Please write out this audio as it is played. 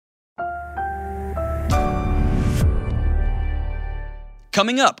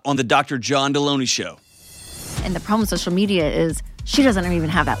Coming up on the Dr. John Deloney Show. And the problem with social media is she doesn't even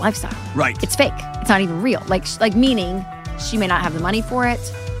have that lifestyle. Right. It's fake. It's not even real. Like meaning she may not have the money for it.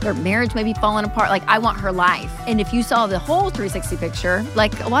 Their marriage may be falling apart. Like, I want her life. And if you saw the whole 360 picture,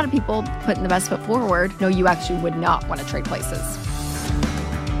 like a lot of people putting the best foot forward, no, you actually would not want to trade places.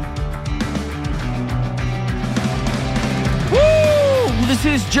 Woo! This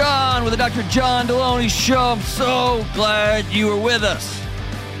is John with the Dr. John Deloney Show. I'm so glad you were with us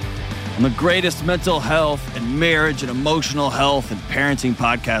on the greatest mental health and marriage and emotional health and parenting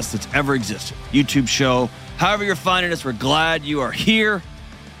podcast that's ever existed. YouTube show. However you're finding us, we're glad you are here.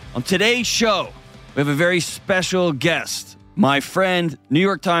 On today's show, we have a very special guest. My friend, New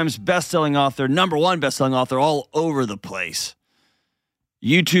York Times bestselling author, #1 bestselling author all over the place.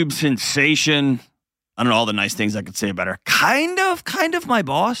 YouTube sensation. I don't know all the nice things I could say about her. Kind of my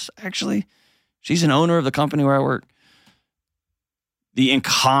boss, actually. She's an owner of the company where I work. The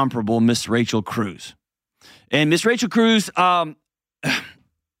incomparable Miss Rachel Cruze. And Miss Rachel Cruze, her and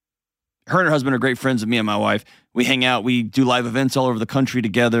her husband are great friends of me and my wife. We hang out. We do live events all over the country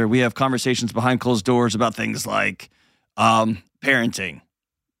together. We have conversations behind closed doors about things like parenting,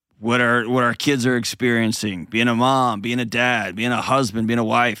 what our kids are experiencing, being a mom, being a dad, being a husband, being a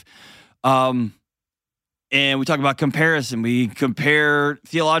wife. And we talk about comparison. We compare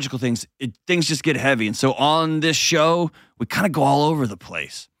theological things. Things just get heavy. And so on this show, we kind of go all over the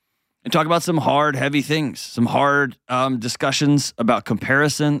place and talk about some hard, heavy things, some hard discussions about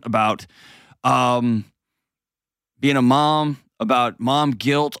comparison, about being a mom, about mom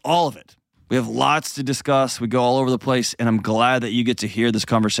guilt, all of it. We have lots to discuss. We go all over the place, and I'm glad that you get to hear this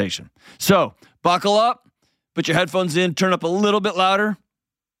conversation. So buckle up, put your headphones in, turn up a little bit louder.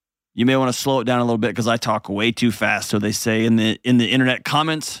 You may want to slow it down a little bit because I talk way too fast. So they say in the internet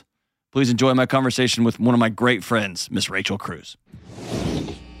comments. Please enjoy my conversation with one of my great friends, Miss Rachel Cruze.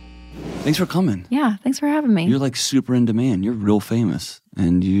 Thanks for coming. Yeah, thanks for having me. You're like super in demand. You're real famous.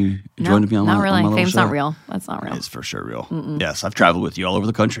 And you joined me on my not really. on my Fame's show. Not real. That's not real. It's for sure real. Mm-mm. Yes, I've traveled with you all over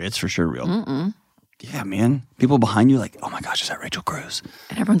the country. It's for sure real. Mm-mm. Yeah, man. People behind you like, oh my gosh, is that Rachel Cruze?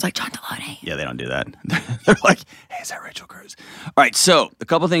 And everyone's like, John Deloney. Yeah, they don't do that. They're like, hey, is that Rachel Cruze? All right, so a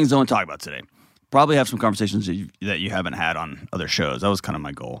couple things I want to talk about today. Probably have some conversations that you haven't had on other shows. That was kind of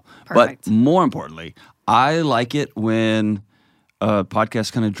my goal. Perfect. But more importantly, I like it when a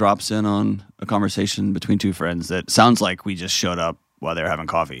podcast kind of drops in on a conversation between two friends that sounds like we just showed up while they were having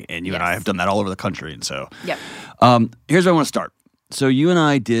coffee. And you and I have done that all over the country. And so here's where I want to start. So you and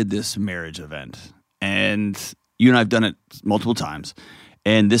I did this marriage event. And you and I have done it multiple times.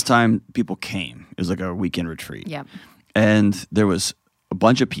 And this time people came. It was like a weekend retreat. Yep. And there was a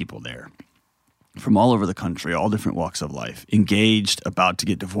bunch of people there from all over the country, all different walks of life, engaged, about to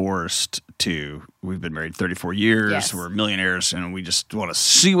get divorced, to we've been married 34 years, Yes. We're millionaires, and we just want to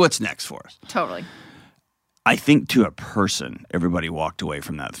see what's next for us. Totally. I think to a person, everybody walked away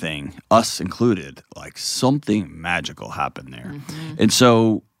from that thing, us included, like something magical happened there. Mm-hmm. And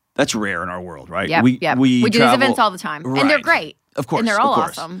so that's rare in our world, right? Yeah, we do these events all the time, right. and they're great. Of course, and they're all of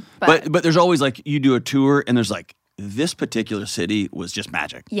course. awesome. But there's always like you do a tour, and there's like this particular city was just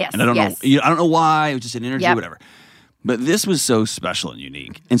magic. Yes, and I don't know, I don't know why. It was just an energy, whatever. But this was so special and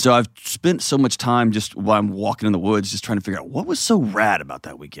unique, and so I've spent so much time just while I'm walking in the woods, just trying to figure out what was so rad about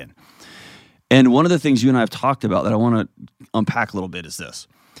that weekend. And one of the things you and I have talked about that I want to unpack a little bit is this.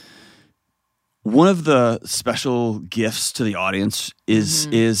 One of the special gifts to the audience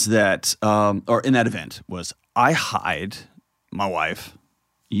is that, or in that event, was I hide my wife,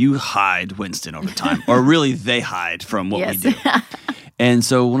 you hide Winston over time, or really they hide from what we do. And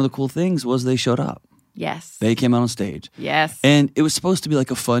so one of the cool things was they showed up. Yes. They came out on stage. Yes. And it was supposed to be like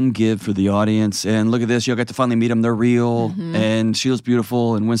a fun give for the audience. And look at this, y'all got to finally meet them. They're real. Mm-hmm. And Sheila's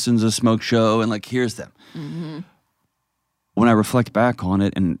beautiful. And Winston's a smoke show. And like, here's them. Mm-hmm. When I reflect back on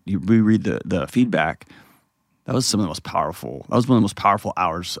it and you reread the feedback, that was some of the most powerful. That was one of the most powerful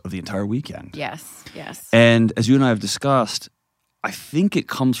hours of the entire weekend. Yes, yes. And as you and I have discussed, I think it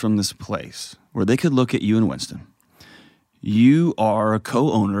comes from this place where they could look at you and Winston. You are a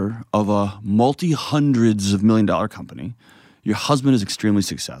co-owner of a multi-hundreds of million-dollar company. Your husband is extremely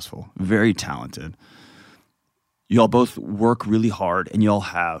successful, very talented. You all both work really hard, and you all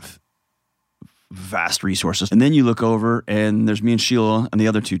have vast resources. And then you look over, and there's me and Sheila on the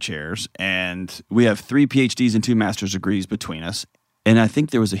other two chairs, and we have 3 PhDs and 2 master's degrees between us. And I think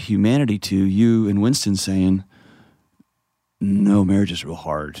there was a humanity to you and Winston saying, no, marriage is real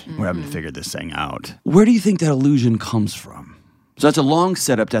hard. Mm-hmm. We're having to figure this thing out. Where do you think that illusion comes from? So that's a long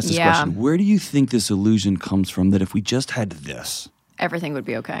setup to ask this question. Where do you think this illusion comes from that if we just had this, everything would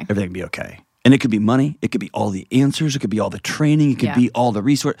be okay? Everything would be okay. And it could be money. It could be all the answers. It could be all the training. It could be all the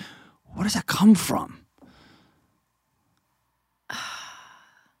resource. Where does that come from? I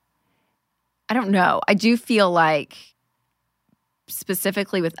don't know. I do feel like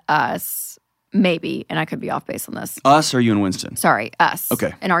specifically with us, maybe, and I could be off base on this. Us or you and Winston? Sorry, us.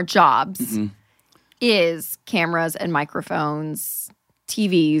 Okay. And our jobs is cameras and microphones,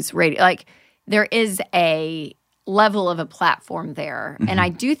 TVs, radio. Like there is a level of a platform there. And I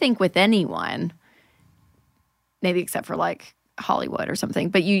do think with anyone, maybe except for like Hollywood or something,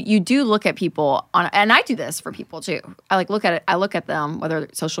 but you do look at people on, and I do this for people too. I like look at it. I look at them, whether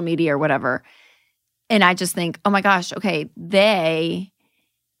it's social media or whatever, and I just think, oh my gosh, okay, they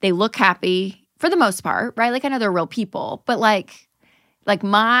look happy for the most part, right? Like I know they're real people, but like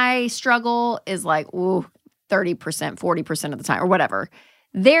my struggle is like 30%, 40% of the time or whatever.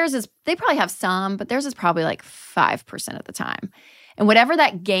 Theirs is, they probably have some, but theirs is probably like 5% of the time. And whatever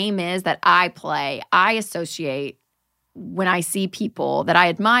that game is that I play, I associate when I see people that I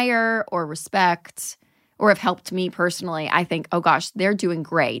admire or respect or have helped me personally. I think, oh gosh, they're doing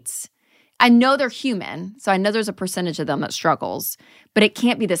great. I know they're human, so I know there's a percentage of them that struggles, but it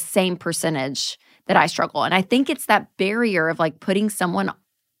can't be the same percentage that I struggle. And I think it's that barrier of like putting someone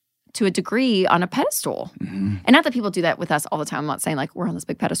to a degree on a pedestal. And not that people do that with us all the time. I'm not saying like we're on this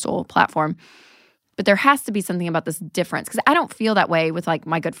big pedestal platform, but there has to be something about this difference because I don't feel that way with like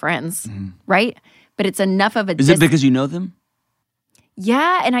my good friends, right? But it's enough of a Is it because you know them?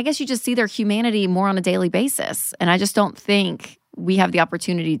 Yeah, and I guess you just see their humanity more on a daily basis. And I just don't think we have the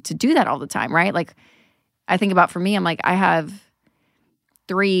opportunity to do that all the time, right? Like I think about for me, I'm like, I have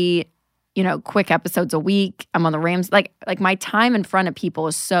 3 quick episodes a week. I'm on the Rams. Like my time in front of people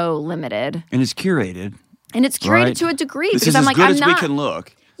is so limited. And it's curated. And it's curated to a degree. This because is I'm as like, good I'm as not, we can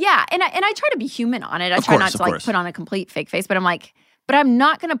look. Yeah, and I try to be human on it. I Of try course, not to like put on a complete fake face, but I'm like, but I'm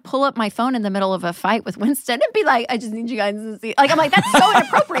not going to pull up my phone in the middle of a fight with Winston and be like, I just need you guys to see. Like, I'm like, that's so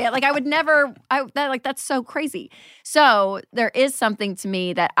inappropriate. Like, I would never, that's so crazy. So there is something to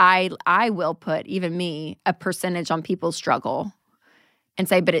me that I will put, even me, a percentage on people's struggle and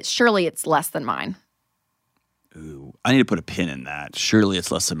say, but surely it's less than mine. Ooh, I need to put a pin in that. Surely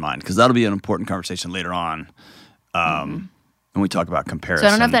it's less than mine because that'll be an important conversation later on when we talk about comparison. So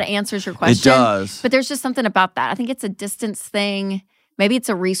I don't know if that answers your question. It does. But there's just something about that. I think it's a distance thing. Maybe it's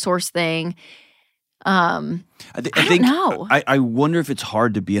a resource thing. I don't know. I wonder if it's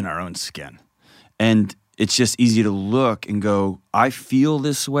hard to be in our own skin. And it's just easy to look and go, I feel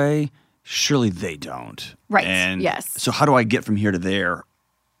this way. Surely they don't. Right. And yes. So how do I get from here to there?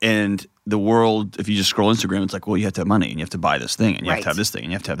 And the world, if you just scroll Instagram, it's like, well, you have to have money and you have to buy this thing and you have to have this thing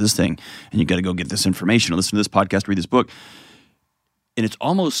and you have to have this thing and you got to go get this information or listen to this podcast, read this book. And it's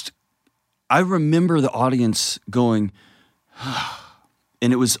almost, I remember the audience going,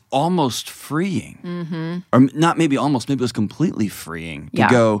 and it was almost freeing. Or not maybe almost, maybe it was completely freeing to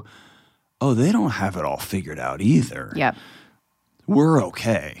go, oh, they don't have it all figured out either. Yep. We're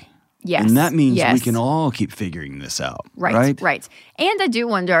okay. Yes. And that means we can all keep figuring this out. Right. And I do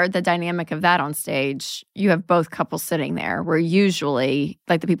wonder the dynamic of that on stage. You have both couples sitting there where usually,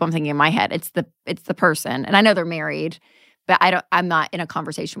 like the people I'm thinking in my head, it's the person. And I know they're married, but I'm not in a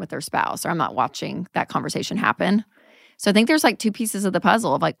conversation with their spouse or I'm not watching that conversation happen. So I think there's like 2 pieces of the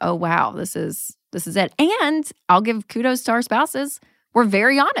puzzle of like, oh wow, this is it. And I'll give kudos to our spouses. We're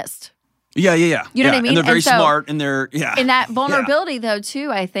very honest. Yeah. You know what I mean? And they're very smart and they're, And that vulnerability though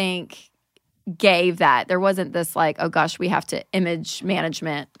too, I think gave that. There wasn't this like, oh gosh, we have to image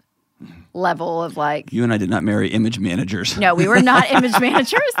management level of like. You and I did not marry image managers. No, we were not image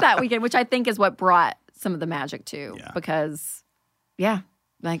managers that weekend, which I think is what brought some of the magic too. Yeah. Because,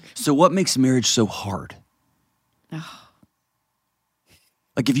 like. So what makes marriage so hard?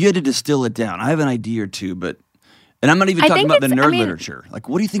 Like if you had to distill it down, I have an idea or two, but, and I'm not even talking about the nerd literature. Like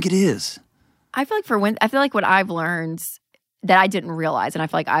what do you think it is? I feel like what I've learned that I didn't realize, and I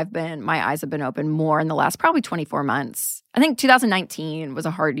feel like my eyes have been open more in the last probably 24 months. I think 2019 was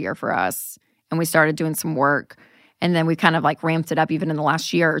a hard year for us, and we started doing some work, and then we kind of like ramped it up even in the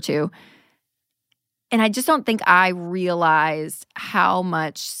last year or two. And I just don't think I realized how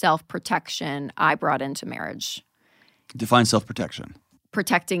much self-protection I brought into marriage. Define self-protection.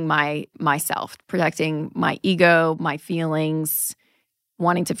 Protecting myself, protecting my ego, my feelings,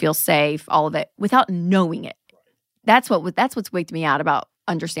 wanting to feel safe, all of it, without knowing it. That's what's waked me out about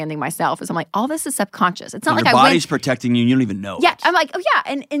understanding myself. Is I'm like, all this is subconscious. It's not like your body's protecting you and you don't even know. Yeah, it. I'm like, oh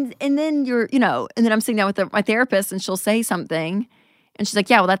yeah, and then you're, and then I'm sitting down with my therapist, and she'll say something, and she's like,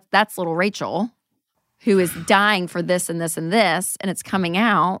 yeah, well that's little Rachel, who is dying for this and this and this, and it's coming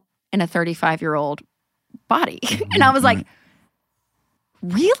out in a 35-year-old body, and I was like.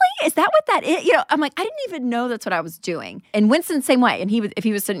 really? Is that what that is? I'm like, I didn't even know that's what I was doing. And Winston, same way. And if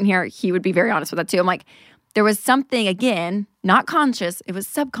he was sitting here, he would be very honest with that too. I'm like, there was something, again, not conscious, it was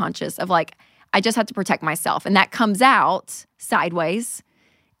subconscious of like, I just had to protect myself. And that comes out sideways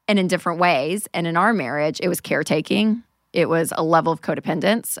and in different ways. And in our marriage, it was caretaking. It was a level of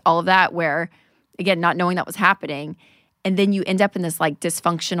codependence, all of that, where, again, not knowing that was happening. And then you end up in this like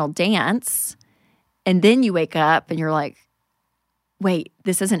dysfunctional dance. And then you wake up and you're like, wait,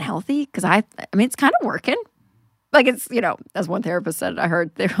 this isn't healthy? Because I mean, it's kind of working. Like it's, as one therapist said, I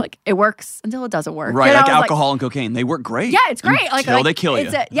heard, they were like, it works until it doesn't work. Right, like alcohol and cocaine. They work great. Yeah, it's great. Until they kill you.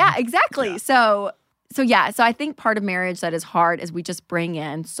 Yeah, exactly. Yeah. So I think part of marriage that is hard is we just bring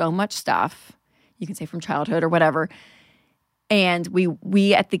in so much stuff, you can say from childhood or whatever, and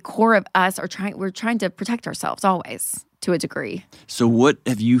we at the core of us we're trying to protect ourselves always to a degree. So what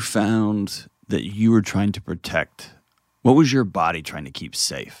have you found that you were trying to protect? What was your body trying to keep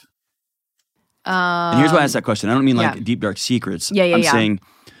safe? And here's why I asked that question. I don't mean like deep, dark secrets. I'm saying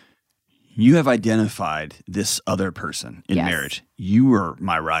you have identified this other person in marriage. You were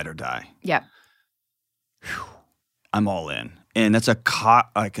my ride or die. Yeah. I'm all in. And that's a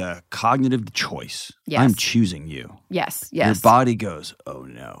cognitive choice. Yes. I'm choosing you. Yes. Your body goes, oh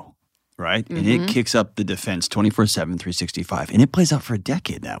no. Right? Mm-hmm. And it kicks up the defense 24/7, 365. And it plays out for a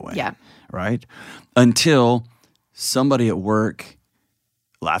decade that way. Yeah. Right? Until somebody at work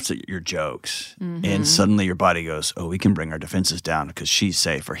laughs at your jokes, and suddenly your body goes, oh, we can bring our defenses down because she's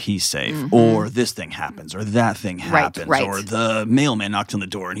safe or he's safe, or this thing happens or that thing happens, or the mailman knocked on the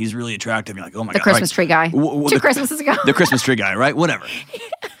door and he's really attractive. You're like, oh my God. The Christmas tree guy. 2 Christmases ago. The Christmas tree guy, right? Whatever.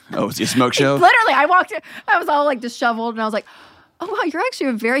 Oh, is it a smoke show? Literally, I walked in, I was all like disheveled and I was like, oh, wow, you're actually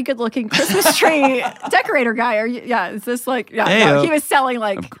a very good-looking Christmas tree decorator guy. Is this like, no, he was selling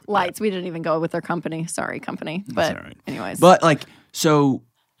like lights. We didn't even go with their company. Sorry, company. But anyways. But like, so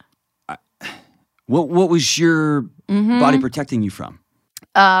what was your body protecting you from?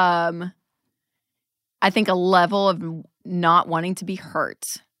 I think a level of not wanting to be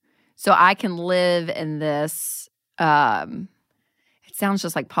hurt. So I can live in this, it sounds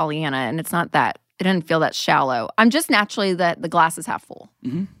just like Pollyanna, and it's not that. It doesn't feel that shallow. I'm just naturally the glass is half full.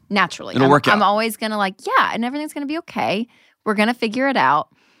 Mm-hmm. Naturally. It'll work out. I'm always going to and everything's going to be okay. We're going to figure it out.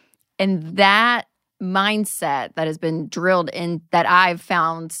 And that mindset that has been drilled in, that I've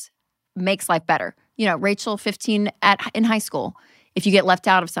found makes life better. Rachel, 15 in high school, if you get left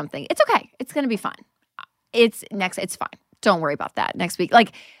out of something, it's okay. It's going to be fine. It's fine. Don't worry about that next week.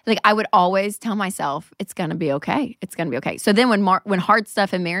 Like I would always tell myself, it's going to be okay. It's going to be okay. So then when hard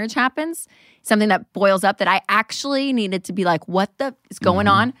stuff in marriage happens, something that boils up that I actually needed to be like, what the is going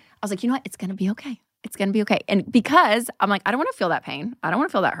on? I was like, you know what? It's going to be okay. It's going to be okay. And because I'm like, I don't want to feel that pain. I don't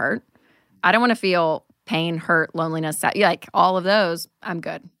want to feel that hurt. I don't want to feel pain, hurt, loneliness, like all of those. I'm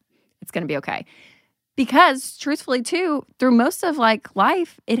good. It's going to be okay. Because truthfully too, through most of like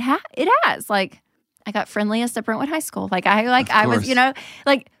life, it has like, I got friendliest at Brentwood High School. I was,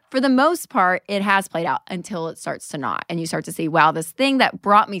 for the most part, it has played out until it starts to not. And you start to see, wow, this thing that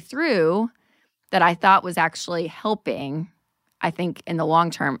brought me through that I thought was actually helping, I think in the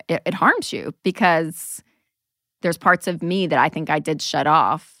long term, it harms you because there's parts of me that I think I did shut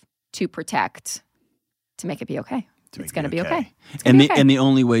off to protect, to make it be okay. It's going to be okay. And the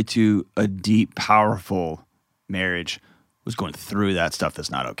only way to a deep, powerful marriage was going through that stuff that's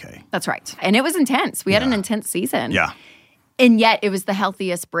not okay. That's right. And it was intense. We had an intense season. Yeah. And yet it was the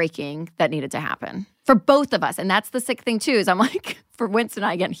healthiest breaking that needed to happen for both of us. And that's the sick thing too, is I'm like, for Winston and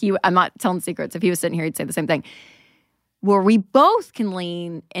I, again, I'm not telling secrets. If he was sitting here, he'd say the same thing. Where we both can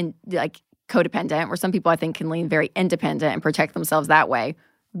lean and like codependent, where some people I think can lean very independent and protect themselves that way.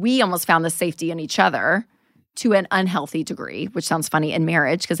 We almost found the safety in each other to an unhealthy degree, which sounds funny in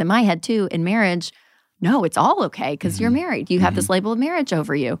marriage. Because in my head too, in marriage, no, it's all okay because you're married. You have this label of marriage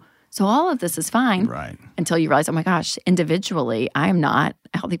over you. So all of this is fine until you realize, oh my gosh, individually, I am not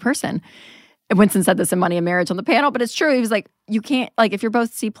a healthy person. And Winston said this in Money and Marriage on the panel, but it's true. He was like, you can't, like if you're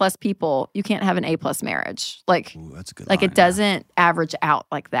both C+ people, you can't have an A+ marriage. Like, ooh, that's a good like line, it doesn't average out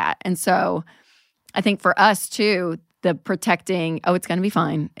like that. And so I think for us too, the protecting, oh, it's going to be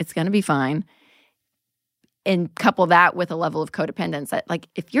fine. It's going to be fine. And couple that with a level of codependence that, like,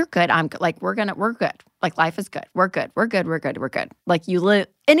 if you're good, I'm good. Like, we're good. Like, life is good. We're good. Like, you live.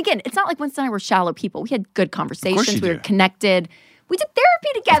 And again, it's not like Winston and I were shallow people. We had good conversations. We were connected. We did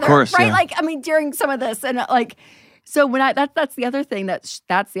therapy together, right? Yeah. Like, I mean, during some of this, and like, so when that's the other thing that's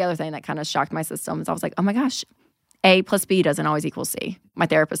the other thing that kind of shocked my system is I was like, oh my gosh, A + B doesn't always equal C. My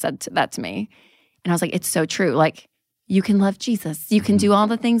therapist said that to me, and I was like, it's so true. Like, you can love Jesus. You can do all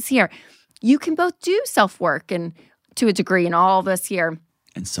the things here. You can both do self-work and to a degree and all this here.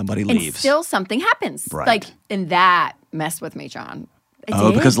 And somebody and leaves. still something happens. Right. Like, and that messed with me, John. It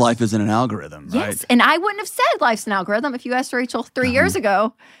Oh, did. because life isn't an algorithm, right? Yes, and I wouldn't have said life's an algorithm if you asked Rachel 3 years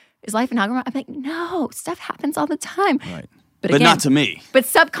ago, is life an algorithm? I'm like, no, stuff happens all the time. Right. But But again, not to me. But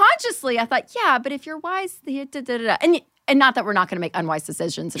subconsciously, I thought, yeah, but if you're wise, and not that we're not going to make unwise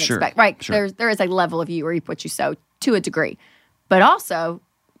decisions and Sure, expect, right? sure. There is a level of you reap what you sow to a degree, but also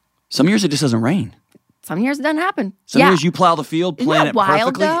Some years it just doesn't rain. some years it doesn't happen. Some yeah. years you plow the field, Isn't plan that it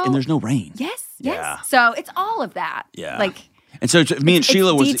wild, perfectly, though? and there's no rain. Yes. Yeah. So it's all of that. Yeah. Like, And so me and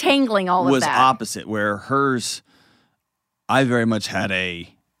Sheila was detangling all of was that. opposite, where hers, I very much had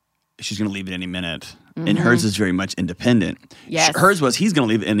she's going to leave at any minute. And hers is very much independent. Yes. Hers was, he's going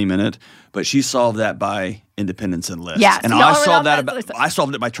to leave at any minute, but she solved that by independence and lists. Yeah, And so I y'all solved were that I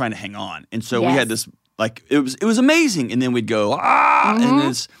solved it by trying to hang on. And so we Yes. had this, like, it was amazing. And then we'd go, and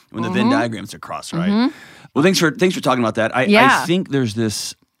this, when the Venn diagrams are crossed, right? Well, thanks for talking about that. I think there's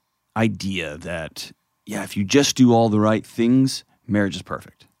this idea that, if you just do all the right things, marriage is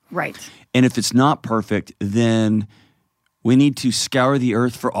perfect. Right. And if it's not perfect, then we need to scour the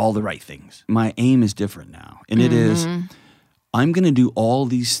earth for all the right things. My aim is different now. And it is, I'm going to do all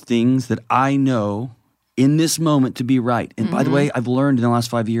these things that I know in this moment to be right. And by the way, I've learned in the last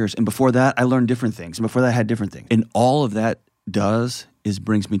 5 years. And before that, I learned different things. And before that, I had different things. And all of that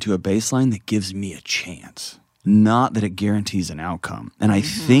brings me to a baseline that gives me a chance. Not that it guarantees an outcome. And I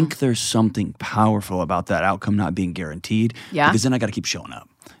think there's something powerful about that outcome not being guaranteed. Yeah. Because then I got to keep showing up.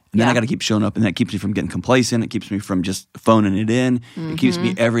 And then I got to keep showing up, and that keeps me from getting complacent. It keeps me from just phoning it in. It keeps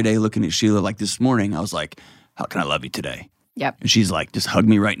me every day looking at Sheila. Like this morning, I was like, how can I love you today? Yep. And she's like, just hug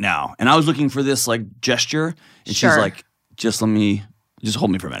me right now. And I was looking for this like gesture, and she's like, just hold me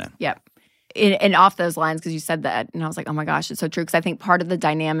for a minute. Yep. And off those lines, because you said that, and I was like, oh my gosh, it's so true. Because I think part of the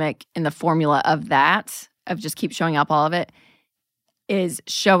dynamic in the formula of that, of just keep showing up, all of it, is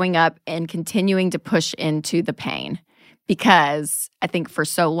showing up and continuing to push into the pain. Because I think for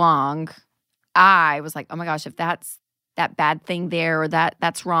so long, I was like, oh my gosh, if that's that bad thing there, or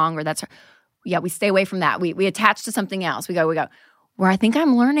that's wrong, or we stay away from that. We attach to something else. We go. Where I think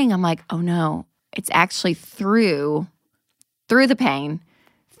I'm learning, I'm like, oh no, it's actually through the pain,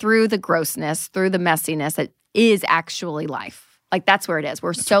 through the grossness, through the messiness, that is actually life. Like that's where it is.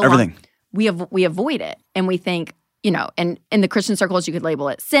 We're so everything. We avoid it, and we think, and in the Christian circles, you could label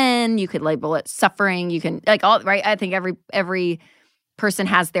it sin, you could label it suffering, you can right. I think every person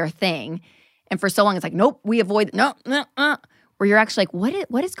has their thing, and for so long, it's like, nope, we avoid no. Where you're actually like,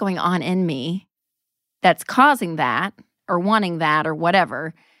 what is going on in me that's causing that, or wanting that, or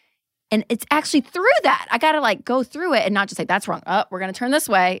whatever, and it's actually through that I got to go through it and not just say that's wrong. We're going to turn this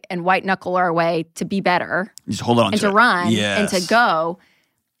way and white knuckle our way to be better, just hold on and to it. run Yes. and to go.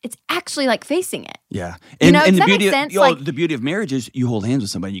 It's actually facing it. Yeah. And And does the that beauty make sense? the beauty of marriage is you hold hands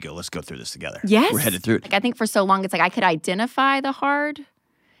with somebody and you go, let's go through this together. Yes. We're headed through it. I think for so long, it's I could identify the hard and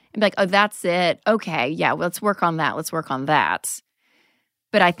be like, oh, that's it. Okay, yeah, well, let's work on that. Let's work on that.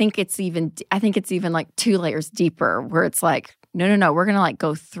 But I think it's even 2 layers deeper, where it's like, no, we're gonna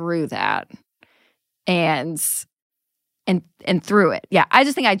go through that and through it. Yeah, I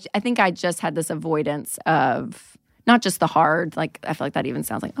think I just had this avoidance of not just the hard. I feel like that even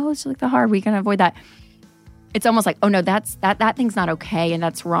sounds like, oh, it's just the hard. We can avoid that. It's almost like, oh no, that thing's not okay, and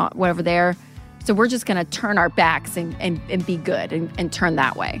that's wrong, whatever there. So we're just gonna turn our backs and be good and turn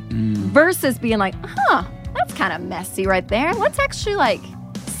that way. Versus being like, that's kind of messy right there. Let's actually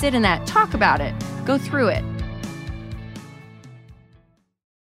sit in that, talk about it, go through it.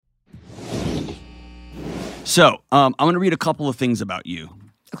 So I'm going to read a couple of things about you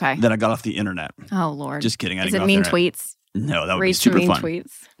Okay. that I got off the internet. Oh Lord. Just kidding. I Is didn't it go off mean the internet. tweets? No, that would be Read super some mean fun.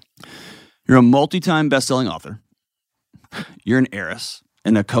 tweets. You're a multi-time best-selling author. You're an heiress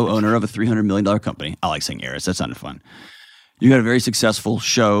and a co-owner of a $300 million company. I like saying heiress. That sounded fun. You got a very successful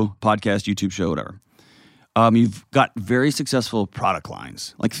show, podcast, YouTube show, whatever. You've got very successful product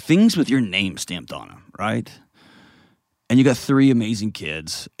lines, like things with your name stamped on them, right? And you got 3 amazing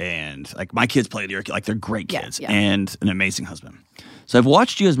kids, and my kids play they're great kids, and an amazing husband. So I've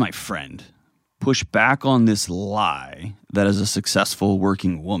watched you as my friend push back on this lie that as a successful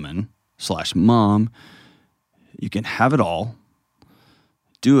working woman / mom, you can have it all,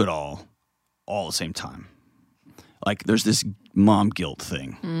 do it all at the same time. There's this mom guilt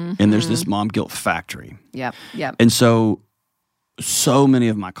thing, and there's this mom guilt factory. Yep. And so many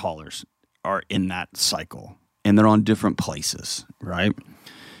of my callers are in that cycle, and they're on different places, right?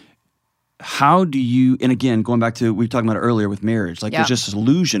 How do you, and again, going back to, we were talking about it earlier with marriage, there's just this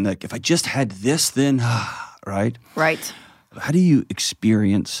illusion that if I just had this, then, right? Right. How do you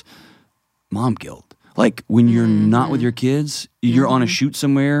experience mom guilt? Like when you're not with your kids, you're on a shoot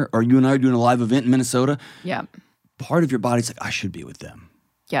somewhere, or you and I are doing a live event in Minnesota. Yep. Part of your body's like, I should be with them.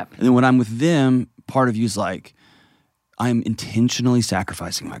 Yep. And then when I'm with them, part of you's like, I'm intentionally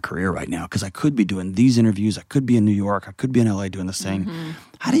sacrificing my career right now because I could be doing these interviews. I could be in New York. I could be in LA doing this thing.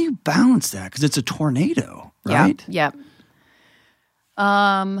 How do you balance that? Because it's a tornado, right? Yep.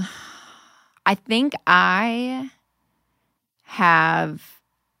 I think I have,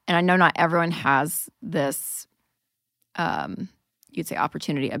 and I know not everyone has this, you'd say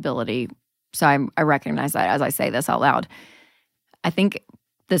opportunity, ability. So I recognize that as I say this out loud. I think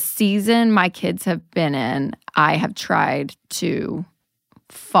the season my kids have been in, I have tried to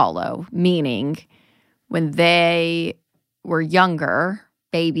follow, meaning when they were younger,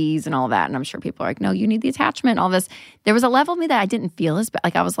 babies and all that, and I'm sure people are like, no, you need the attachment, all this. There was a level of me that I didn't feel as bad.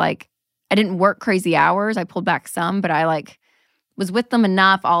 Like I was like, I didn't work crazy hours. I pulled back some, but I like was with them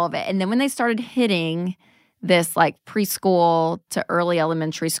enough, all of it. And then when they started hitting this like preschool to early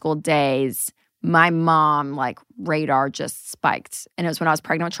elementary school days, my mom like radar just spiked. And it was when I was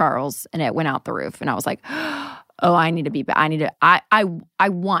pregnant with Charles and it went out the roof. And I was like, oh, I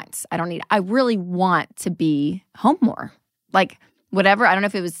really want to be home more. Like whatever. I don't know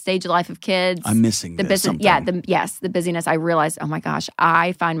if it was stage of life of kids. I'm missing the this, business. The busyness. I realized, oh my gosh,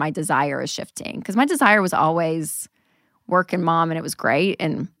 I find my desire is shifting. Because my desire was always work and mom, and it was great.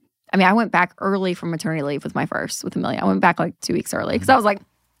 And I mean, I went back early from maternity leave with Amelia. I went back like 2 weeks early because I was like,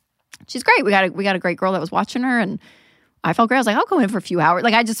 she's great. We got a great girl that was watching her, and I felt great. I was like, I'll go in for a few hours.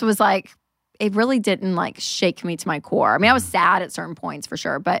 Like I just was like, it really didn't like shake me to my core. I mean, I was sad at certain points for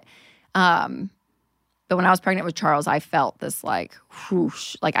sure, but when I was pregnant with Charles, I felt this like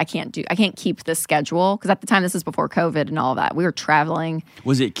whoosh, like I can't keep this schedule because at the time, this is before COVID and all that. We were traveling.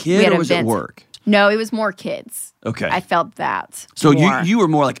 Was it kid or was it work? No, it was more kids. Okay. I felt that. So you were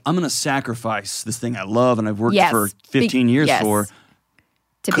more like, I'm going to sacrifice this thing I love and I've worked for 15 years for.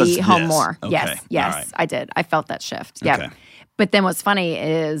 To be home more. Okay. Yes, right. I did. I felt that shift. Yeah. Okay. But then what's funny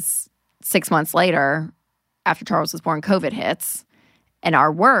is 6 months later, after Charles was born, COVID hits, and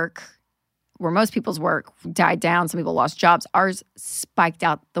our work, where most people's work died down, some people lost jobs, ours spiked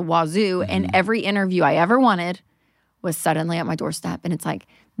out the wazoo, and every interview I ever wanted was suddenly at my doorstep. And it's like,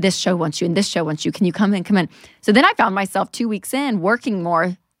 this show wants you, and this show wants you. Can you come in? So then I found myself 2 weeks in working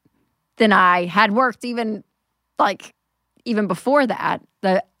more than I had worked even before that,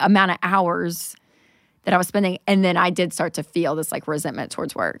 the amount of hours that I was spending. And then I did start to feel this like resentment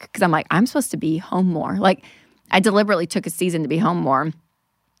towards work because I'm like, I'm supposed to be home more. Like I deliberately took a season to be home more.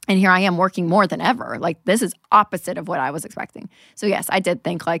 And here I am working more than ever. Like this is opposite of what I was expecting. So yes, I did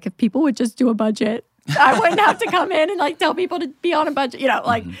think like if people would just do a budget, I wouldn't have to come in and like tell people to be on a budget.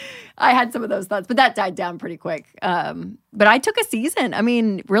 I had some of those thoughts, but that died down pretty quick. But I took a season. I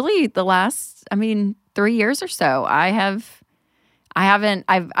mean, really the last, 3 years or so, I've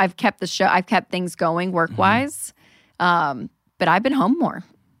kept the show, I've kept things going work-wise, but I've been home more,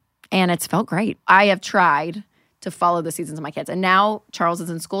 and it's felt great. I have tried to follow the seasons of my kids, and now Charles is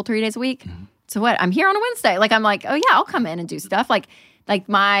in school 3 days a week. So what? I'm here on a Wednesday. Like I'm like, oh yeah, I'll come in and do stuff.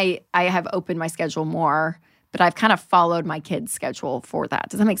 I have opened my schedule more, but I've kind of followed my kids' schedule for that.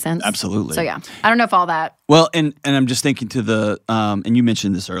 Does that make sense? Absolutely. So yeah, I don't know if all that. Well, and I'm just thinking to the and you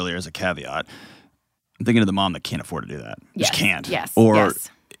mentioned this earlier as a caveat. I'm thinking of the mom that can't afford to do that. Yes. Just can't. Yes. Or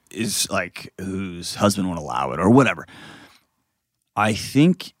is like whose husband won't allow it or whatever. I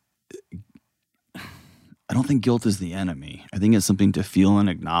don't think guilt is the enemy. I think it's something to feel and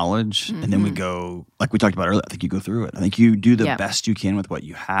acknowledge. And then we go, like we talked about earlier, I think you go through it. I think you do the best you can with what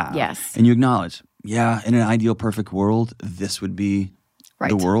you have. Yes. And you acknowledge, yeah, in an ideal, perfect world, this would be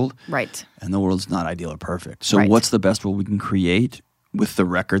the world. Right. And the world's not ideal or perfect. So what's the best world we can create with the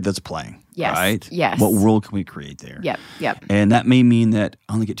record that's playing? Yes. Right? Yes. What world can we create there? Yep. And that may mean that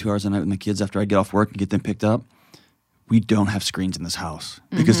I only get 2 hours a night with my kids after I get off work and get them picked up. We don't have screens in this house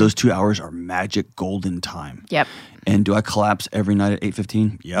because those 2 hours are magic golden time. Yep. And do I collapse every night at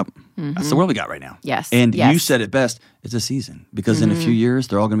 8:15? Yep. That's the world we got right now. Yes. And you said it best. It's a season because in a few years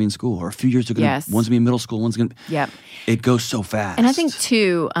they're all going to be in school, or a few years they're going to one's going to be in middle school, one's going to. Yep. It goes so fast. And I think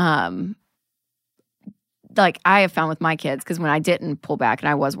too, like I have found with my kids, because when I didn't pull back and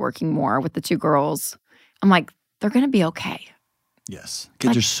I was working more with the two girls, I'm like, they're going to be okay. Yes.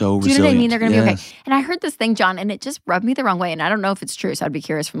 Kids are so resilient. Do you know what I mean? They're going to be okay. And I heard this thing, John, and it just rubbed me the wrong way. And I don't know if it's true, so I'd be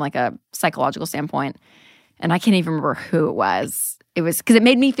curious from like a psychological standpoint. And I can't even remember who it was. It was because it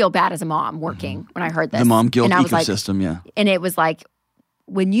made me feel bad as a mom working when I heard this. The mom guilt and ecosystem, yeah. And it was like,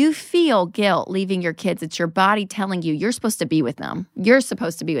 when you feel guilt leaving your kids, it's your body telling you you're supposed to be with them. You're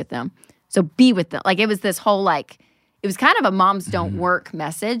supposed to be with them. So be with them. Like it was this whole like, it was kind of a moms don't work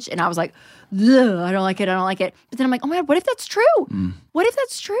message. And I was like, ugh, I don't like it. But then I'm like, oh my God, what if that's true? What if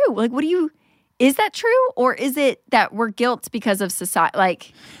that's true? Like, is that true? Or is it that we're guilt because of society?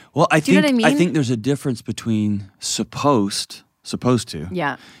 Like, well, I do you know what I mean? I think there's a difference between supposed to,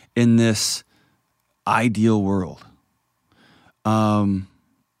 yeah, in this ideal world.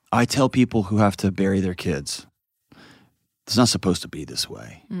 I tell people who have to bury their kids, it's not supposed to be this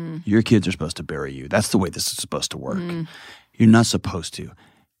way. Your kids are supposed to bury you. That's the way this is supposed to work. You're not supposed to.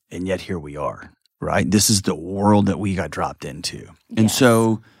 And yet here we are, right? This is the world that we got dropped into. And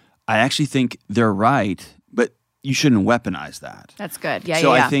so I actually think they're right, but you shouldn't weaponize that. That's good. Yeah,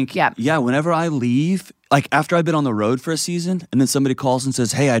 so I think, whenever I leave, like after I've been on the road for a season and then somebody calls and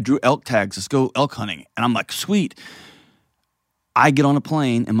says, hey, I drew elk tags, let's go elk hunting. And I'm like, sweet. I get on a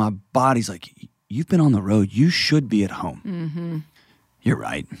plane and my body's like, you've been on the road. You should be at home. You're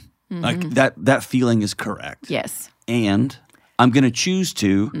right. Like that feeling is correct. Yes. And I'm going to choose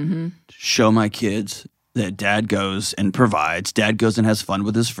to show my kids that dad goes and provides. Dad goes and has fun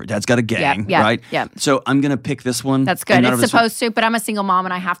with his friends. Dad's got a gang, right? Yeah. So I'm going to pick this one. That's good. It's supposed to, but I'm a single mom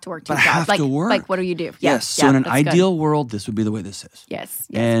and I have to work two jobs. I have to work. Like, what do you do? Yes. So in an ideal world, this would be the way this is. Yes.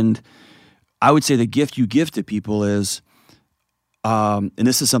 And I would say the gift you give to people is, and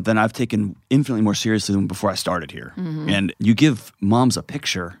this is something I've taken infinitely more seriously than before I started here. And you give moms a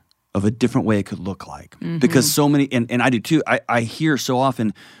picture of a different way it could look like. Because so many, and I do too, I hear so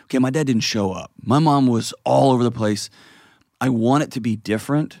often, okay, my dad didn't show up. My mom was all over the place. I want it to be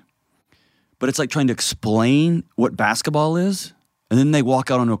different, but it's like trying to explain what basketball is, and then they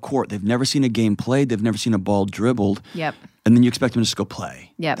walk out on a court. They've never seen a game played. They've never seen a ball dribbled. Yep. And then you expect them to just go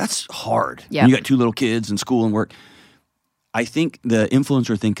play. Yep. That's hard. Yep. You got 2 little kids in school and work. I think the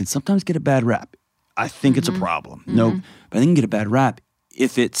influencer thing can sometimes get a bad rap. I think it's a problem. No, but I think it can get a bad rap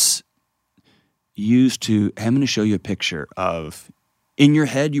if it's used to, hey, I'm going to show you a picture of, in your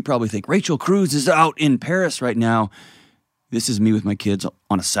head, you probably think, Rachel Cruze is out in Paris right now. This is me with my kids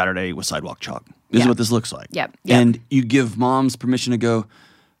on a Saturday with sidewalk chalk. This is what this looks like. Yep. And you give moms permission to go,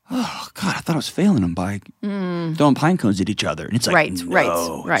 oh, God, I thought I was failing them by throwing pine cones at each other. And it's like, right.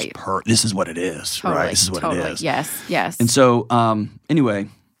 This is what it is, totally, right? This is what it is. Yes. And so, anyway,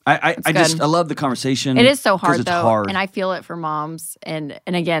 I love the conversation. It is so hard, it's though, hard. and I feel it for moms. And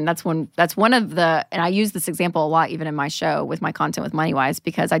again, that's one of the, and I use this example a lot even in my show with my content with MoneyWise,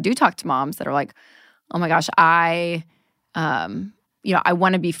 because I do talk to moms that are like, oh my gosh, I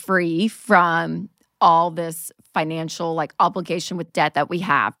want to be free from all this financial like obligation with debt that we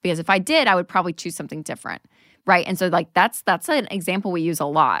have, because if I did, I would probably choose something different, right? And so like that's an example we use a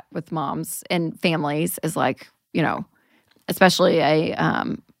lot with moms and families, is like, especially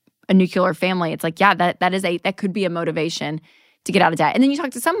a nuclear family. It's like, that could be a motivation to get out of debt. And then you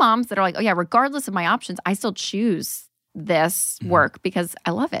talk to some moms that are like, oh yeah, regardless of my options, I still choose this work because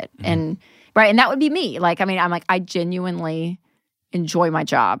I love it. And right, and that would be me. Like, I mean, I'm like, I genuinely enjoy my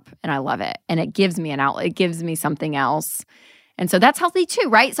job and I love it. And it gives me an outlet. It gives me something else. And so that's healthy too,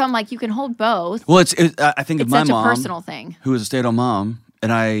 right? So I'm like, you can hold both. Well, I think of my mom, such a personal thing, who was a stay-at-home mom,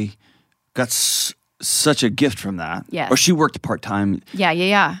 and I got such a gift from that. Yes. Or she worked part-time. Yeah.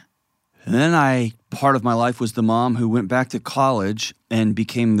 And then part of my life was the mom who went back to college and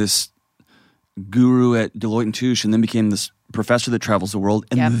became this guru at Deloitte and Touche, and then became this professor that travels the world,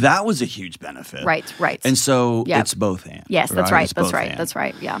 and that was a huge benefit. Right. And so it's both and. Yes, that's right. That's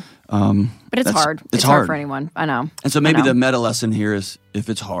right. Yeah. But it's hard. It's hard for anyone. I know. And so maybe the meta lesson here is, if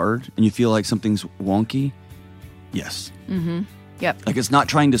it's hard and you feel like something's wonky, yes. Yep. Like, it's not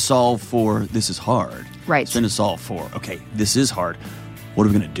trying to solve for this is hard. Right. It's trying to solve for, okay, this is hard. What are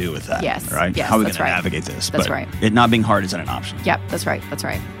we going to do with that? Yes. Right? Yes, how are we going to navigate this? That's right. It not being hard isn't an option. Yep. That's right.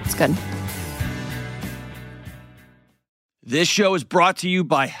 It's good. This show is brought to you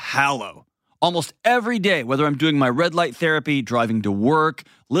by Hallow. Almost every day, whether I'm doing my red light therapy, driving to work,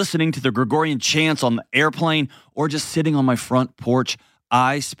 listening to the Gregorian chants on the airplane, or just sitting on my front porch,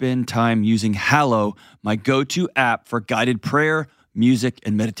 I spend time using Hallow, my go-to app for guided prayer, music,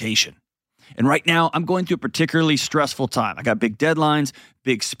 and meditation. And right now, I'm going through a particularly stressful time. I got big deadlines,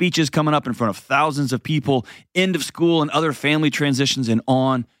 big speeches coming up in front of thousands of people, end of school and other family transitions, and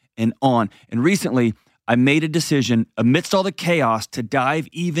on and on. And recently, I made a decision amidst all the chaos to dive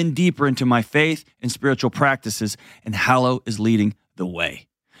even deeper into my faith and spiritual practices, and Hallow is leading the way.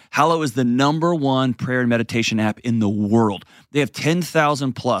 Hallow is the #1 prayer and meditation app in the world. They have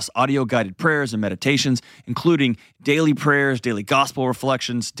 10,000 plus audio-guided prayers and meditations, including daily prayers, daily gospel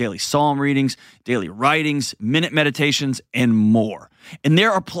reflections, daily psalm readings, daily writings, minute meditations, and more. And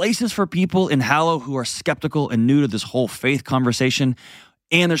there are places for people in Hallow who are skeptical and new to this whole faith conversation.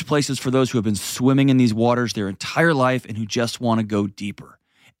 And there's places for those who have been swimming in these waters their entire life and who just want to go deeper.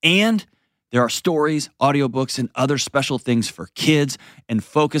 And there are stories, audiobooks, and other special things for kids and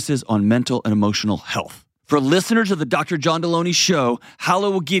focuses on mental and emotional health. For listeners of the Dr. John Deloney Show,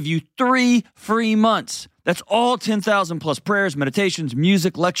 Hallow will give you 3 free months. That's all 10,000 plus prayers, meditations,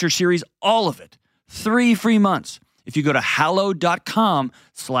 music, lecture series, all of it. 3 free months. If you go to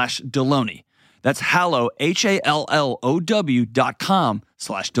hallow.com/Deloney. That's Hallow,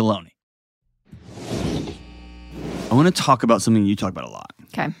 HALLOW.com/Deloney. I want to talk about something you talk about a lot.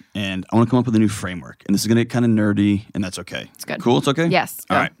 Okay. And I want to come up with a new framework. And this is going to get kind of nerdy, and that's okay. It's good. Cool? It's okay? Yes.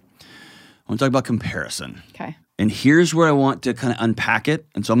 All right. I want to talk about comparison. Okay. And here's where I want to kind of unpack it.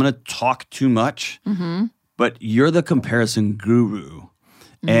 And so I'm going to talk too much, but you're the comparison guru.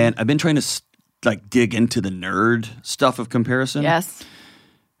 And I've been trying to dig into the nerd stuff of comparison. Yes.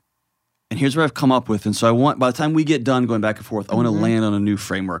 And here's what I've come up with. And so by the time we get done going back and forth, I want to land on a new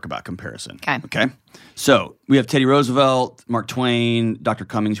framework about comparison. Okay. So we have Teddy Roosevelt, Mark Twain, Dr.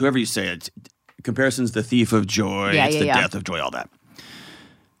 Cummings, whoever you say it. Comparison's the thief of joy. It's the death of joy, all that.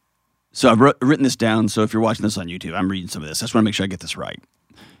 So I've written this down. So if you're watching this on YouTube, I'm reading some of this. I just want to make sure I get this right.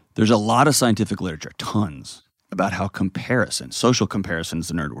 There's a lot of scientific literature, tons, about how comparison, social comparison is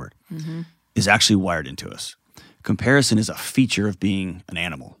the nerd word, is actually wired into us. Comparison is a feature of being an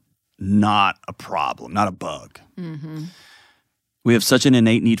animal. Not a problem, not a bug. We have such an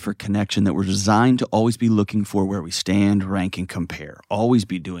innate need for connection that we're designed to always be looking for where we stand, rank, and compare. Always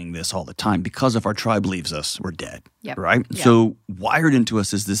be doing this all the time because if our tribe leaves us, we're dead, right? Yep. So wired into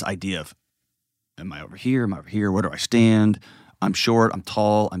us is this idea of, am I over here? Am I over here? Where do I stand? I'm short, I'm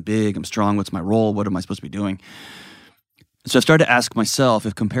tall, I'm big, I'm strong. What's my role? What am I supposed to be doing? So I started to ask myself,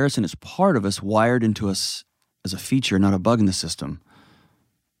 if comparison is part of us, wired into us as a feature, not a bug in the system,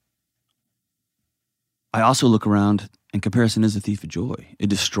 I also look around, and comparison is a thief of joy. It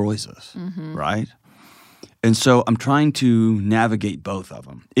destroys us, right? And so I'm trying to navigate both of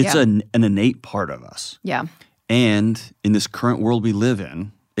them. It's an innate part of us. Yeah. And in this current world we live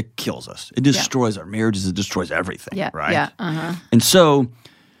in, it kills us. It destroys our marriages. It destroys everything, right? Yeah. And so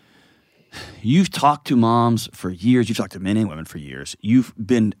you've talked to moms for years. You've talked to men and women for years. You've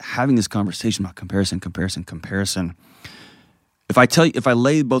been having this conversation about comparison. If I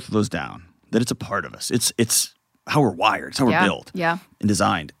lay both of those down, that it's a part of us. It's how we're wired. It's how we're built and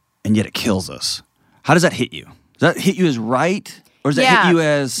designed, and yet it kills us. How does that hit you? Does that hit you as right, or does that hit you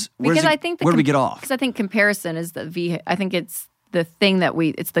as where do we get off? Because I think comparison is I think it's the thing that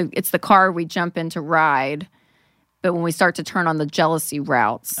it's the car we jump in to ride, but when we start to turn on the jealousy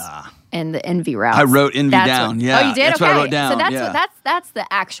routes and the envy routes, I wrote envy down. Oh, you did? That's what I wrote down. So that's the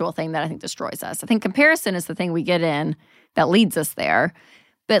actual thing that I think destroys us. I think comparison is the thing we get in that leads us there,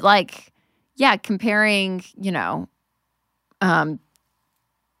 but comparing,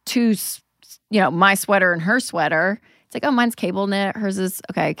 my sweater and her sweater. It's like, oh, mine's cable knit. Hers is,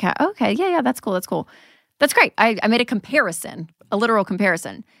 okay, that's cool. That's great. I made a comparison, a literal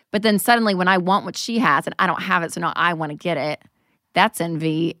comparison. But then suddenly when I want what she has and I don't have it, so now I want to get it, that's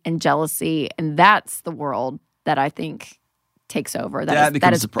envy and jealousy. And that's the world that I think takes over. That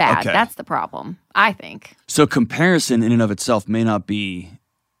is bad. Okay. That's the problem, I think. So comparison in and of itself may not be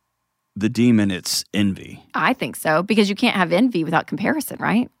the demon, it's envy. I think so, because you can't have envy without comparison,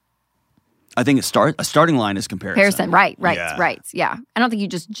 right? I think a starting line is comparison. Right. Yeah. I don't think you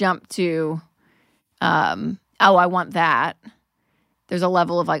just jump to, I want that. There's a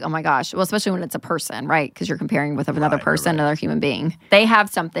level of like, oh my gosh. Well, especially when it's a person, right? Because you're comparing with another person, another human being. They have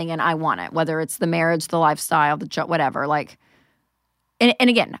something and I want it, whether it's the marriage, the lifestyle, whatever. Like, and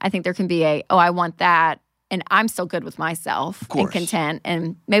again, I think there can be I want that. And I'm still good with myself and content.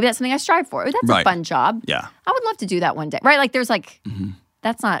 And maybe that's something I strive for. That's a fun job. Yeah. I would love to do that one day. Right? Like there's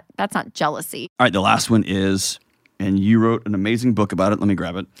that's not jealousy. All right, the last one is, and you wrote an amazing book about it. Let me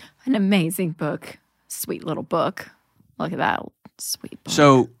grab it. An amazing book. Sweet little book. Look at that. Sweet book.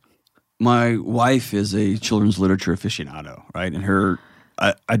 So my wife is a children's literature aficionado, right? And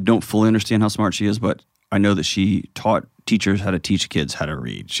I don't fully understand how smart she is, but I know that she taught teachers how to teach kids how to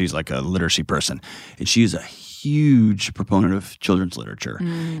read. She's like a literacy person. And she's a huge proponent of children's literature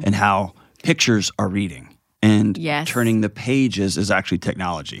and how pictures are reading. And turning the pages is actually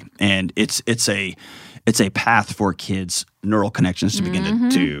technology. And it's a path for kids' neural connections to begin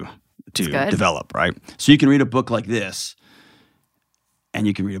to develop, right? So you can read a book like this, and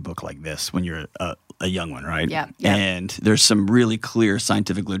you can read a book like this when you're a young one, right? Yeah. And there's some really clear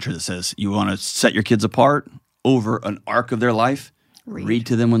scientific literature that says you want to set your kids apart over an arc of their life, read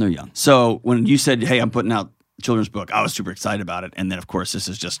to them when they're young. So when you said, hey, I'm putting out a children's book, I was super excited about it. And then, of course, this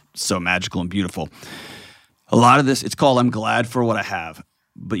is just so magical and beautiful. A lot of this, it's called I'm Glad for What I Have.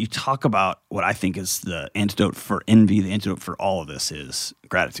 But you talk about what I think is the antidote for envy, the antidote for all of this is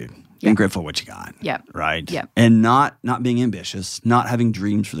gratitude. Being grateful for what you got. Yep. Right? Yep. And not being ambitious, not having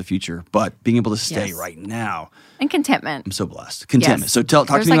dreams for the future, but being able to stay right now. And contentment. I'm so blessed. Contentment. Yes. So talk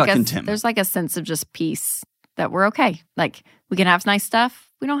to me about contentment. There's like a sense of just peace that we're okay. Like we can have nice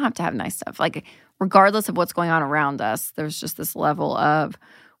stuff. We don't have to have nice stuff. Like regardless of what's going on around us, there's just this level of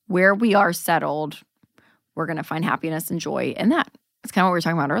where we are settled, we're going to find happiness and joy in that. It's kind of what we were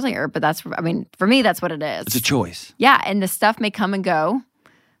talking about earlier, but for me, that's what it is. It's a choice. Yeah, and the stuff may come and go,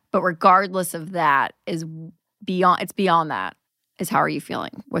 but regardless of that, it's beyond that, is how are you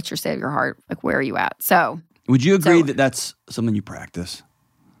feeling? What's your state of your heart? Like, where are you at? So. Would you agree that that's something you practice?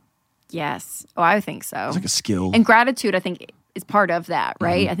 Yes. Oh, I think so. It's like a skill. And gratitude, I think, is part of that,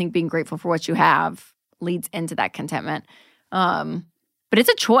 right? Mm-hmm. I think being grateful for what you have leads into that contentment. But it's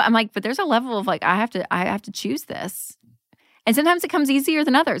a choice. I'm like, but there's a level of like, I have to choose this. And sometimes it comes easier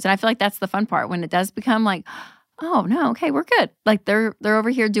than others. And I feel like that's the fun part when it does become like, oh, no, okay, we're good. Like they're over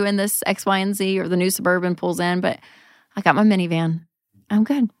here doing this X, Y, and Z, or the new Suburban pulls in, but I got my minivan. I'm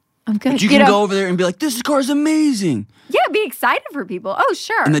good. But you can go over there and be like, this car is amazing. Yeah, be excited for people. Oh,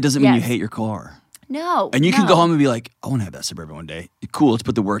 sure. And that doesn't mean you hate your car. No. And you can go home and be like, I want to have that Suburban one day. Cool, let's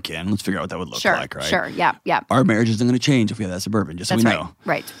put the work in. Let's figure out what that would look like, right? Sure, yeah. Our marriage isn't going to change if we have that Suburban, just so we know.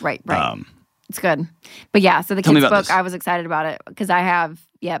 Right. It's good. But yeah, so the kids' book, I was excited about it because I have,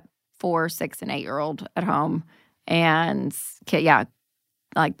 4, 6, and 8-year-old at home. And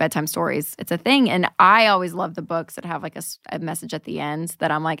like bedtime stories. It's a thing. And I always love the books that have like a message at the end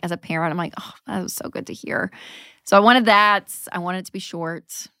that I'm like, as a parent, I'm like, oh, that was so good to hear. So I wanted that. I wanted it to be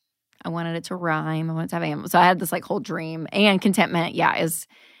short. I wanted it to rhyme. I wanted to have animals. So I had this like whole dream. And contentment, is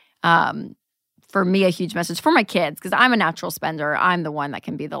for me a huge message for my kids because I'm a natural spender. I'm the one that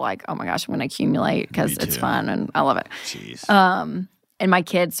can be the like, oh my gosh, I'm going to accumulate because it's fun and I love it. Jeez. And my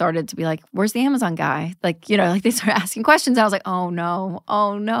kids started to be like, where's the Amazon guy? Like, like they started asking questions. I was like, oh no,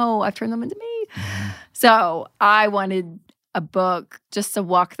 I've turned them into me. So I wanted a book just to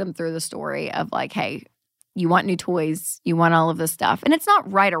walk them through the story of like, hey, you want new toys, you want all of this stuff. And it's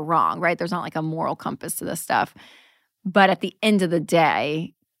not right or wrong, right? There's not like a moral compass to this stuff. But at the end of the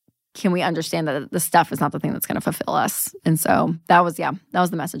day, can we understand that the stuff is not the thing that's going to fulfill us? And so that was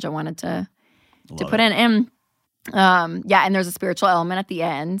the message I wanted to put in. And and there's a spiritual element at the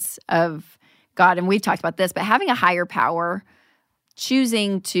end of God. And we've talked about this, but having a higher power,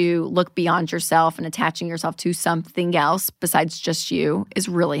 choosing to look beyond yourself and attaching yourself to something else besides just you is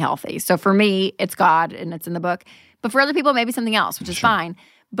really healthy. So for me, it's God and it's in the book. But for other people, maybe something else, which is fine.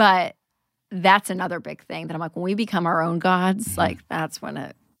 But that's another big thing that I'm like, when we become our own gods, like that's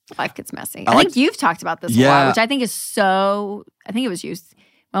when life gets messy. I think you've talked about this a lot, which I think is so, I think it was you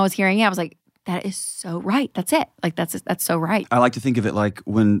when I was hearing it, I was like, that is so right. That's it. Like that's so right. I like to think of it like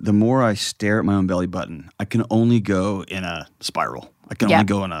when the more I stare at my own belly button, I can only go in a spiral. I can only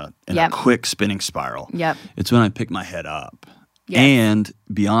go in a quick spinning spiral. Yep. It's when I pick my head up. Yes. And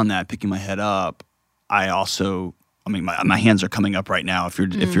beyond that, picking my head up, I also, my hands are coming up right now if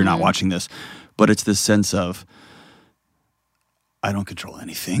you're not watching this, but it's this sense of I don't control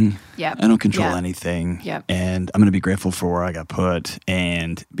anything. Yep. I don't control anything. Yep. And I'm going to be grateful for where I got put.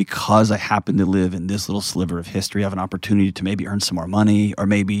 And because I happen to live in this little sliver of history, I have an opportunity to maybe earn some more money or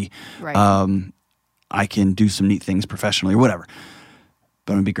maybe I can do some neat things professionally or whatever.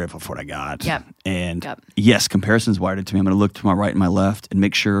 But I'm going to be grateful for what I got. Yep. And yes, comparison's wired into me. I'm going to look to my right and my left and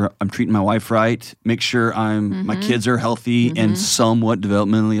make sure I'm treating my wife right, make sure my kids are healthy and somewhat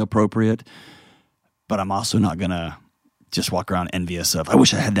developmentally appropriate. But I'm also not going to just walk around envious of, I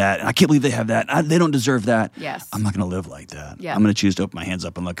wish I had that. I can't believe they have that. They don't deserve that. Yes. I'm not going to live like that. Yep. I'm going to choose to open my hands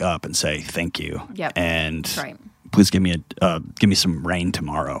up and look up and say, thank you. Yep. And That's right. please give me some rain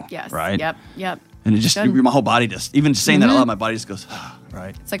tomorrow. Yes. Right? Yep. And it just, my whole body just, even just saying that out loud, my body just goes,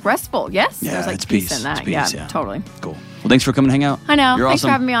 right? It's like restful. Yes. Yeah, There's like it's peace peace. in that. It's peace, yeah. Totally. Cool. Well, thanks for coming to hang out. I know. You're Thanks awesome.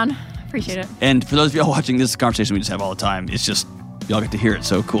 for having me on. Appreciate it. And for those of y'all watching, this conversation we just have all the time. It's just, y'all get to hear it.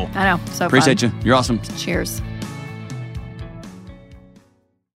 So cool. I know. So appreciate fun. you. You're awesome. Cheers.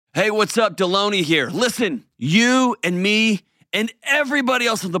 Hey, what's up? Deloney here. Listen, you and me and everybody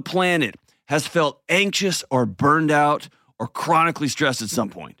else on the planet has felt anxious or burned out or chronically stressed at some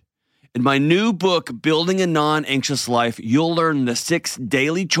point. In my new book, Building a Non-Anxious Life, you'll learn the 6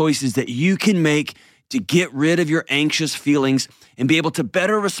 daily choices that you can make to get rid of your anxious feelings and be able to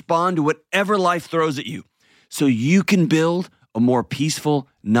better respond to whatever life throws at you so you can build a more peaceful,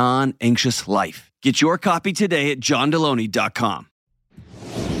 non-anxious life. Get your copy today at johndeloney.com.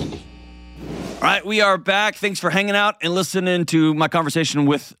 All right, we are back. Thanks for hanging out and listening to my conversation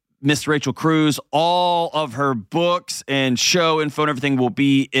with Miss Rachel Cruze. All of her books and show info and everything will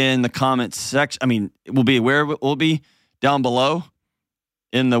be in the comments section. I mean, it will be where it will be down below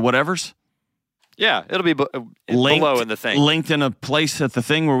in the whatevers. Yeah, it'll be below in the thing. Linked in a place at the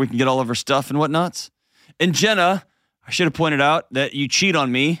thing where we can get all of her stuff and whatnots. And Jenna, I should have pointed out that you cheat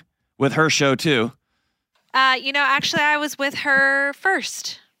on me with her show too. Actually, I was with her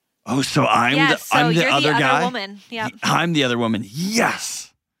first. Oh, so I'm the other guy? Woman. Yep. I'm the other woman.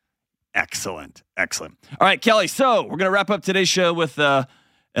 Yes. Excellent. Excellent. All right, Kelly. So we're going to wrap up today's show with Am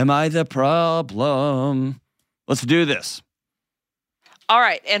I the Problem? Let's do this. All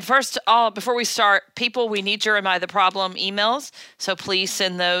right. And first, before we start, people, we need your Am I the Problem emails. So please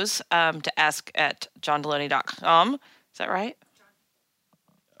send those to ask@johndeloney.com. Is that right?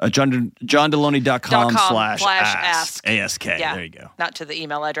 JohnDeloney.com/ask. ASK. Yeah, there you go. Not to the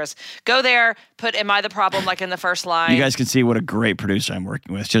email address. Go there, put Am I the Problem like in the first line. You guys can see what a great producer I'm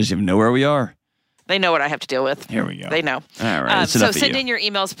working with. She doesn't even know where we are. They know what I have to deal with. Here we go. They know. All right. So send in your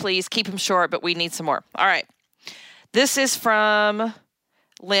emails, please. Keep them short, but we need some more. All right. This is from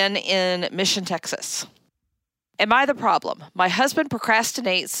Lynn in Mission, Texas. Am I the problem? My husband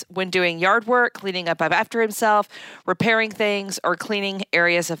procrastinates when doing yard work, cleaning up after himself, repairing things, or cleaning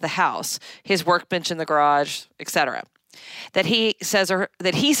areas of the house, his workbench in the garage, etc. That he says are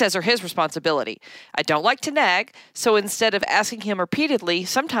his responsibility. I don't like to nag, so instead of asking him repeatedly,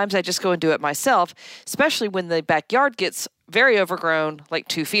 sometimes I just go and do it myself, especially when the backyard gets very overgrown, like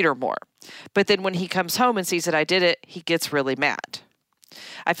 2 feet or more. But then when he comes home and sees that I did it, he gets really mad.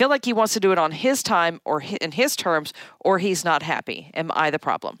 I feel like he wants to do it on his time or in his terms, or he's not happy. Am I the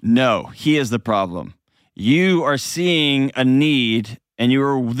problem? No, he is the problem. You are seeing a need, and you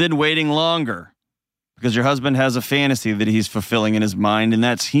are then waiting longer because your husband has a fantasy that he's fulfilling in his mind,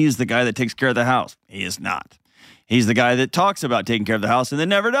 and he's the guy that takes care of the house. He is not. He's the guy that talks about taking care of the house and then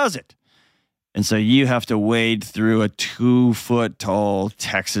never does it. And so you have to wade through a 2-foot-tall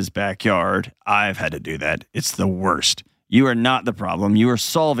Texas backyard. I've had to do that. It's the worst. You are not the problem. You are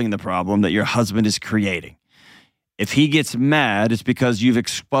solving the problem that your husband is creating. If he gets mad, it's because you've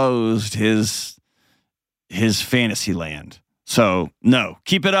exposed his fantasy land. So, no,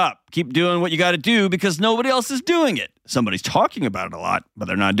 keep it up. Keep doing what you got to do because nobody else is doing it. Somebody's talking about it a lot, but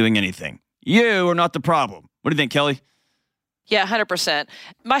they're not doing anything. You are not the problem. What do you think, Kelly? Yeah, 100%.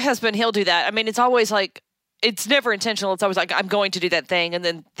 My husband, he'll do that. I mean, it's always like, it's never intentional. It's always like, I'm going to do that thing, and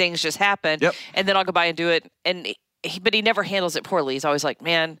then things just happen. Yep. And then I'll go by and do it. But he never handles it poorly. He's always like,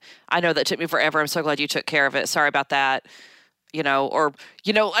 man, I know that took me forever. I'm so glad you took care of it. Sorry about that.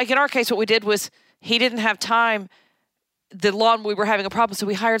 Like in our case, what we did was he didn't have time. The lawn, we were having a problem, so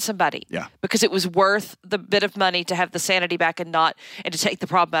we hired somebody. Yeah. Because it was worth the bit of money to have the sanity back and to take the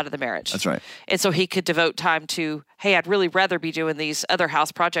problem out of the marriage. That's right. And so he could devote time to, hey, I'd really rather be doing these other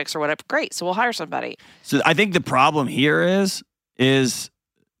house projects or whatever. Great. So we'll hire somebody. So I think the problem here is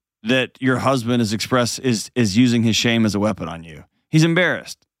that your husband is using his shame as a weapon on you. He's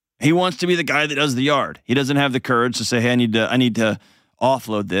embarrassed. He wants to be the guy that does the yard. He doesn't have the courage to say, hey, I need to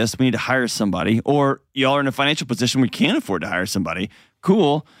offload this. We need to hire somebody. Or y'all are in a financial position where you can't afford to hire somebody.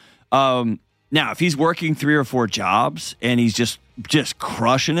 Cool. Now, if he's working 3 or 4 jobs and he's just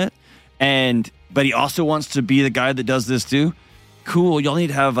crushing it, but he also wants to be the guy that does this too, cool. Y'all need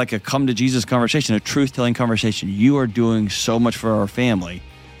to have like a come to Jesus conversation, a truth-telling conversation. You are doing so much for our family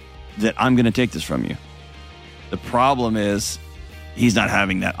that I'm going to take this from you. The problem is he's not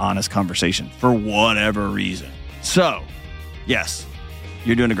having that honest conversation for whatever reason. So, yes,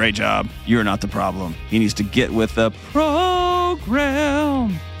 you're doing a great job. You're not the problem. He needs to get with the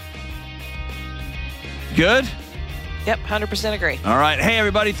program. Good? Yep, 100% agree. All right. Hey,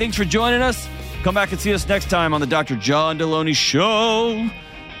 everybody. Thanks for joining us. Come back and see us next time on the Dr. John Deloney Show.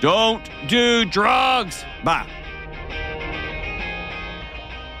 Don't do drugs. Bye.